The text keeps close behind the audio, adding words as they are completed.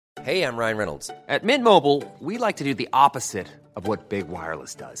Hey, I'm Ryan Reynolds. At Mint Mobile, we like to do the opposite of what Big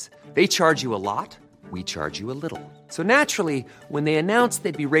Wireless does. They charge you a lot, we charge you a little. So naturally, when they announced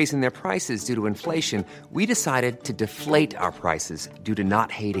they'd be raising their prices due to inflation, we decided to deflate our prices due to not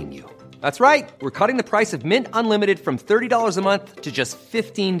hating you. That's right. We're cutting the price of Mint Unlimited from $30 a month to just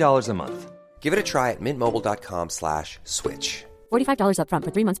 $15 a month. Give it a try at mintmobile.com/switch. $45 up front for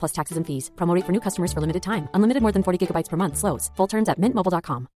 3 months plus taxes and fees. Promo rate for new customers for limited time. Unlimited more than 40 gigabytes per month. Slows full terms at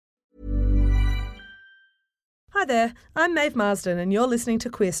mintmobile.com. Hi there, I'm Maeve Marsden and you're listening to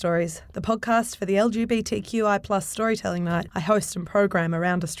Queer Stories, the podcast for the LGBTQI+ storytelling night I host and program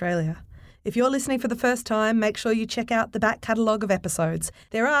around Australia. If you're listening for the first time, make sure you check out the back catalogue of episodes.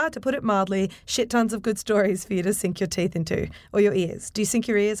 There are, to put it mildly, shit tons of good stories for you to sink your teeth into. Or your ears. Do you sink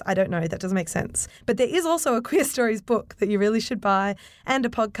your ears? I don't know, that doesn't make sense. But there is also a Queer Stories book that you really should buy, and a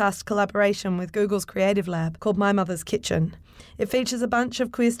podcast collaboration with Google's Creative Lab called My Mother's Kitchen. It features a bunch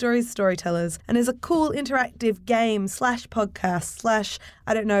of Queer Stories storytellers and is a cool interactive game /podcast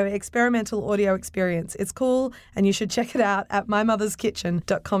 / experimental audio experience. It's cool and you should check it out at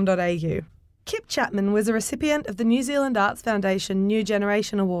mymotherskitchen.com.au. Kip Chapman was a recipient of the New Zealand Arts Foundation New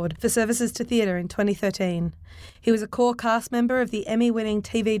Generation Award for services to theatre in 2013. He was a core cast member of the Emmy-winning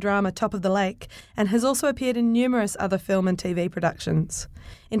TV drama Top of the Lake and has also appeared in numerous other film and TV productions.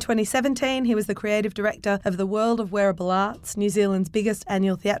 In 2017, he was the creative director of the World of Wearable Arts, New Zealand's biggest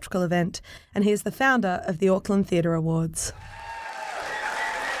annual theatrical event, and he is the founder of the Auckland Theatre Awards.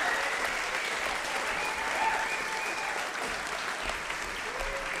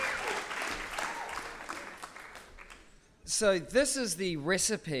 So this is the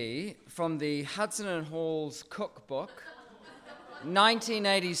recipe from the Hudson and Hall's cookbook,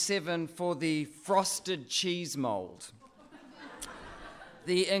 1987, for the frosted cheese mold.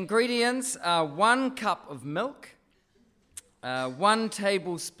 The ingredients are 1 cup of milk, 1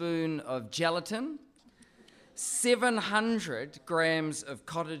 tablespoon of gelatin, 700 grams of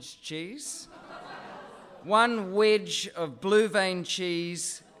cottage cheese, 1 wedge of blue vein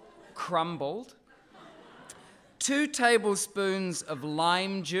cheese crumbled, 2 tablespoons of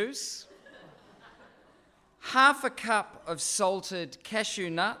lime juice, half a cup of salted cashew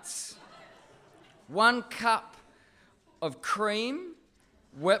nuts, 1 cup of cream,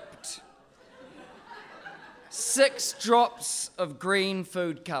 whipped, 6 drops of green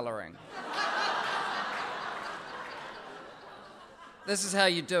food colouring. This is how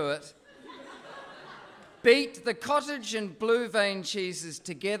you do it. Beat the cottage and blue vein cheeses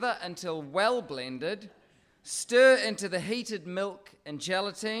together until well blended. Stir into the heated milk and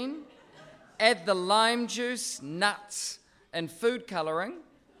gelatine. Add the lime juice, nuts, and food colouring.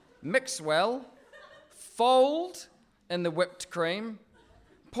 Mix well. Fold in the whipped cream.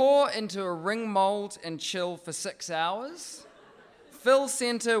 Pour into a ring mould and chill for 6 hours. Fill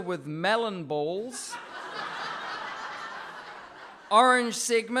centre with melon balls, orange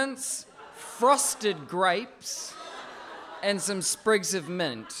segments, frosted grapes, and some sprigs of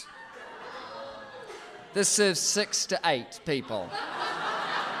mint. This serves 6 to 8 people.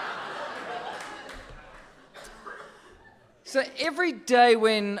 So every day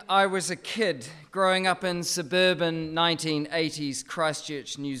when I was a kid growing up in suburban 1980s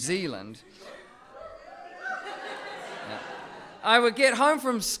Christchurch, New Zealand, I would get home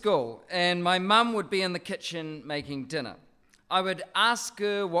from school and my mum would be in the kitchen making dinner. I would ask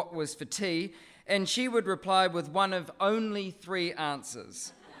her what was for tea and she would reply with one of only 3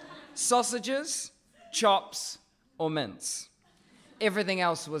 answers: sausages, chops, or mince. Everything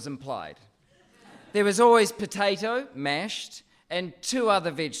else was implied. There was always potato, mashed, and 2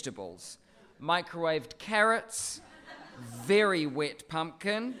 other vegetables: microwaved carrots, very wet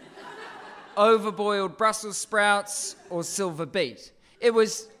pumpkin, overboiled Brussels sprouts, or silver beet. It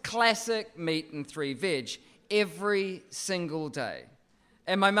was classic meat and 3 veg every single day.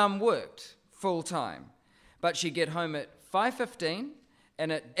 And my mum worked full time, but she'd get home at 5:15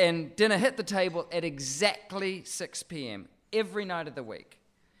 and dinner hit the table at exactly 6 p.m. every night of the week.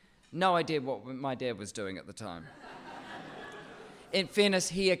 No idea what my dad was doing at the time. In fairness,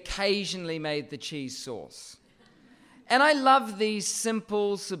 he occasionally made the cheese sauce. And I love these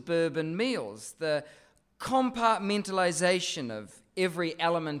simple suburban meals, the compartmentalization of every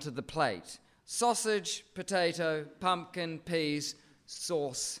element of the plate: sausage, potato, pumpkin, peas,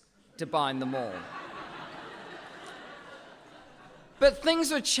 sauce to bind them all. But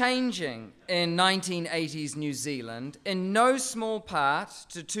things were changing in 1980s New Zealand, in no small part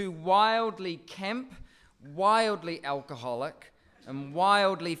to 2 wildly camp, wildly alcoholic, and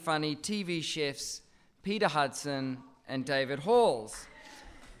wildly funny TV chefs, Peter Hudson and David Halls.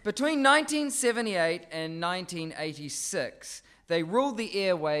 Between 1978 and 1986, they ruled the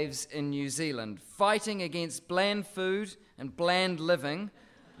airwaves in New Zealand, fighting against bland food and bland living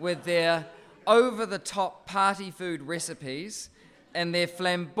with their over-the-top party food recipes and their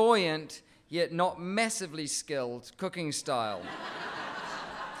flamboyant yet not massively skilled cooking style.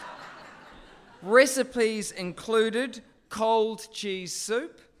 Recipes included cold cheese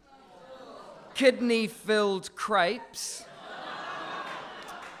soup, kidney-filled crepes,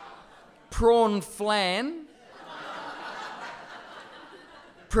 prawn flan,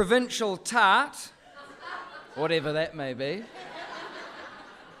 provincial tart, whatever that may be,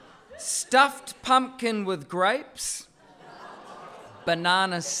 stuffed pumpkin with grapes,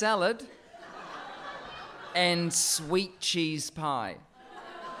 banana salad, and sweet cheese pie.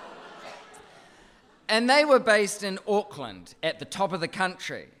 And they were based in Auckland, at the top of the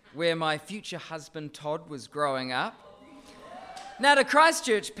country, where my future husband Todd was growing up. Now, to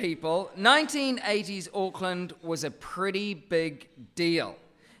Christchurch people, 1980s Auckland was a pretty big deal.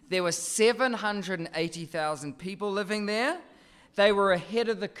 There were 780,000 people living there. They were ahead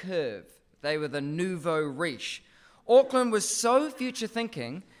of the curve. They were the nouveau riche. Auckland was so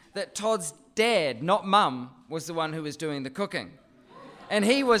future-thinking that Todd's dad, not mum, was the one who was doing the cooking. And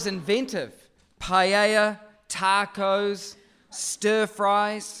he was inventive. Paella, tacos,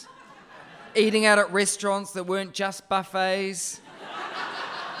 stir-fries, eating out at restaurants that weren't just buffets.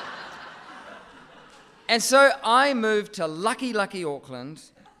 And so I moved to lucky Auckland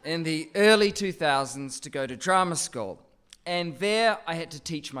in the early 2000s to go to drama school. And there I had to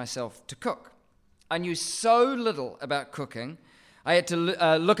teach myself to cook. I knew so little about cooking, I had to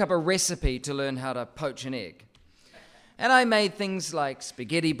look up a recipe to learn how to poach an egg. And I made things like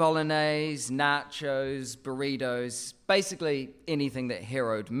spaghetti bolognese, nachos, burritos, basically anything that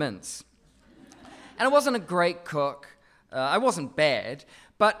harrowed mince. And I wasn't a great cook. I wasn't bad,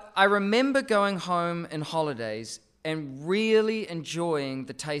 but I remember going home in holidays and really enjoying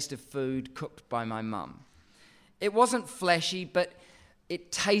the taste of food cooked by my mum. It wasn't flashy, but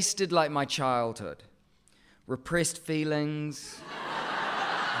it tasted like my childhood. Repressed feelings,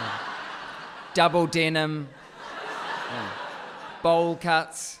 double denim, bowl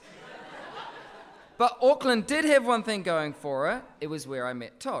cuts. But Auckland did have one thing going for it. It was where I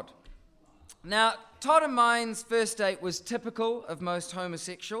met Todd. Now, Todd and mine's first date was typical of most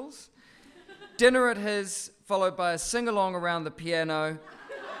homosexuals. Dinner at his, followed by a sing-along around the piano,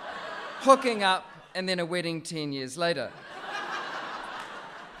 hooking up, and then a wedding 10 years later.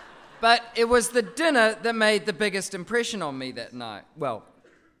 But it was the dinner that made the biggest impression on me that night. Well,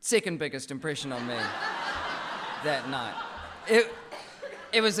 second biggest impression on me that night.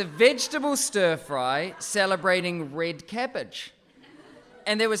 It was a vegetable stir-fry celebrating red cabbage.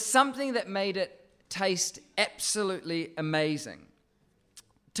 And there was something that made it taste absolutely amazing.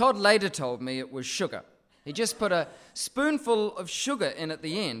 Todd later told me it was sugar. He just put a spoonful of sugar in at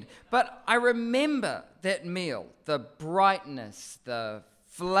the end. But I remember that meal, the brightness, the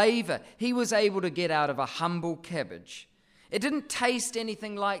flavor he was able to get out of a humble cabbage. It didn't taste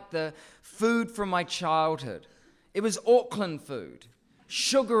anything like the food from my childhood. It was Auckland food,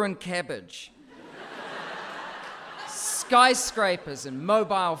 sugar and cabbage, skyscrapers and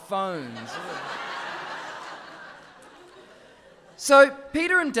mobile phones. So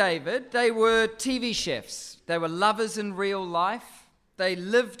Peter and David, they were TV chefs. They were lovers in real life. They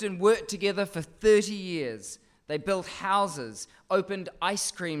lived and worked together for 30 years. They built houses, opened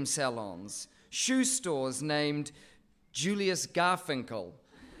ice cream salons, shoe stores named Julius Garfinkel,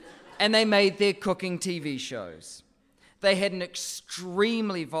 and they made their cooking TV shows. They had an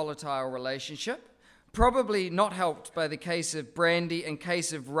extremely volatile relationship, probably not helped by the case of brandy and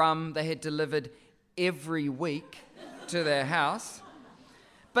case of rum they had delivered every week to their house.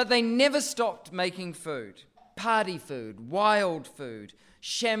 But they never stopped making food. Party food, wild food,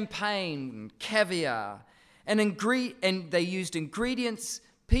 champagne, caviar, and they used ingredients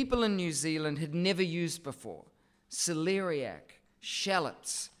people in New Zealand had never used before. Celeriac,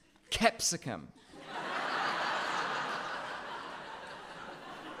 shallots, capsicum.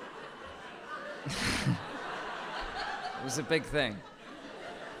 It was a big thing.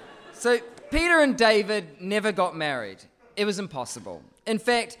 So Peter and David never got married. It was impossible. In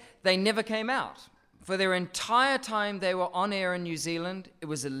fact, they never came out. For their entire time they were on air in New Zealand, it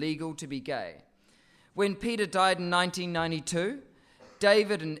was illegal to be gay. When Peter died in 1992,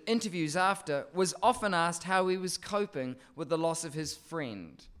 David, in interviews after, was often asked how he was coping with the loss of his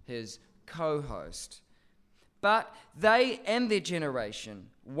friend, his co-host. But they and their generation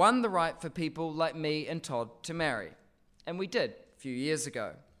won the right for people like me and Todd to marry. And we did a few years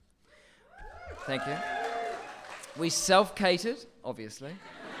ago. Thank you. We self-catered, obviously.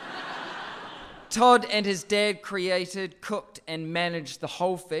 Todd and his dad created, cooked, and managed the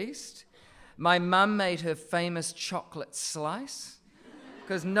whole feast. My mum made her famous chocolate slice,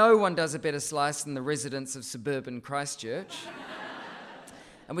 because no one does a better slice than the residents of suburban Christchurch.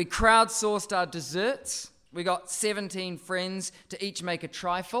 And we crowdsourced our desserts. We got 17 friends to each make a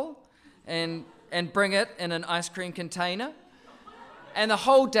trifle and bring it in an ice cream container. And the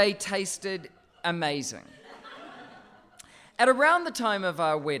whole day tasted amazing. At around the time of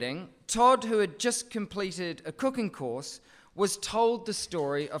our wedding, Todd, who had just completed a cooking course, was told the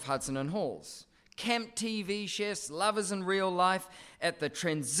story of Hudson and Halls. Camp TV chefs, lovers in real life, at the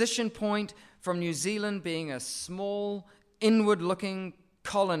transition point from New Zealand being a small, inward-looking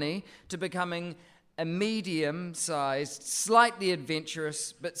colony to becoming a medium-sized, slightly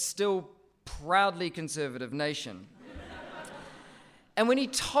adventurous, but still proudly conservative nation. And when he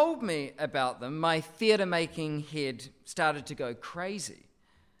told me about them, my theatre-making head started to go crazy.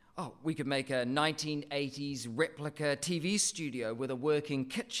 Oh, we could make a 1980s replica TV studio with a working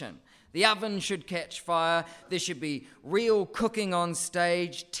kitchen. The oven should catch fire. There should be real cooking on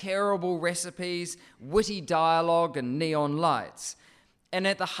stage, terrible recipes, witty dialogue, and neon lights. And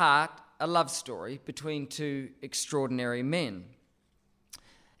at the heart, a love story between two extraordinary men.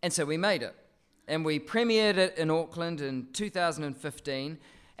 And so we made it. And we premiered it in Auckland in 2015,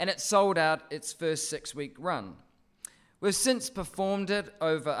 and it sold out its first 6-week run. We've since performed it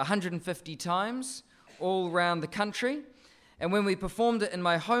over 150 times all around the country, and when we performed it in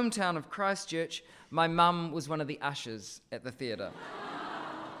my hometown of Christchurch, my mum was one of the ushers at the theatre.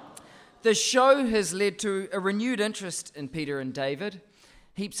 The show has led to a renewed interest in Peter and David.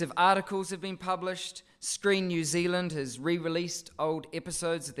 Heaps of articles have been published. Screen New Zealand has re-released old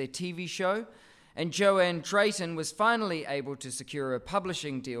episodes of their TV show, and Joanne Drayton was finally able to secure a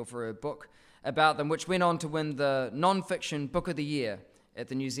publishing deal for her book about them, which went on to win the Non-Fiction Book of the Year at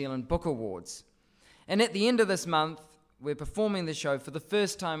the New Zealand Book Awards. And at the end of this month, we're performing the show for the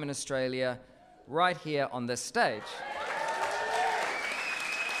first time in Australia, right here on this stage.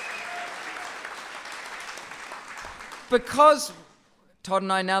 Because Todd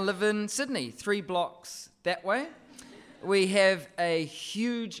and I now live in Sydney, 3 blocks that way, we have a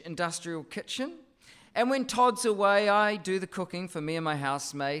huge industrial kitchen. And when Todd's away, I do the cooking for me and my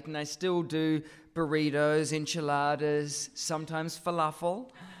housemate, and I still do burritos, enchiladas, sometimes falafel.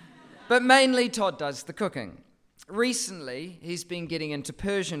 But mainly Todd does the cooking. Recently, he's been getting into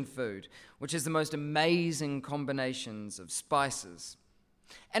Persian food, which is the most amazing combinations of spices.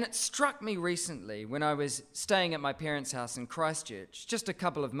 And it struck me recently when I was staying at my parents' house in Christchurch just a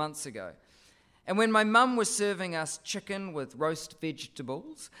couple of months ago. And when my mum was serving us chicken with roast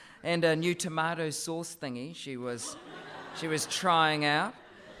vegetables and a new tomato sauce thingy she was trying out,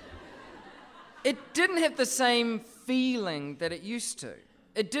 it didn't have the same feeling that it used to.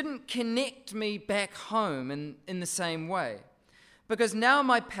 It didn't connect me back home in the same way. Because now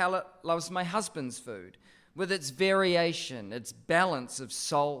my palate loves my husband's food, with its variation, its balance of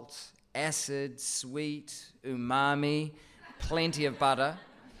salt, acid, sweet, umami, plenty of butter.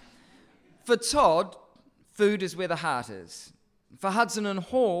 For Todd, food is where the heart is. For Hudson and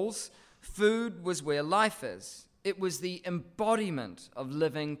Halls, food was where life is. It was the embodiment of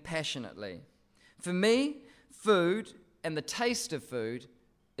living passionately. For me, food and the taste of food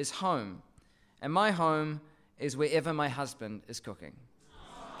is home. And my home is wherever my husband is cooking.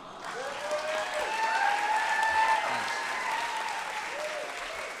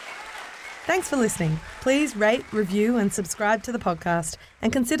 Thanks for listening. Please rate, review and subscribe to the podcast,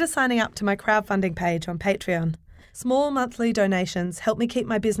 and consider signing up to my crowdfunding page on Patreon. Small monthly donations help me keep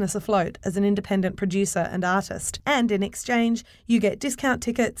my business afloat as an independent producer and artist, and in exchange, you get discount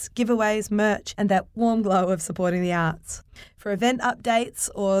tickets, giveaways, merch, and that warm glow of supporting the arts. For event updates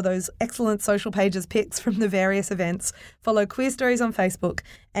or those excellent social pages pics from the various events, follow Queer Stories on Facebook,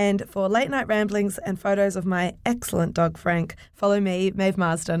 and for late night ramblings and photos of my excellent dog Frank, follow me, Maeve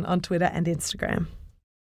Marsden, on Twitter and Instagram.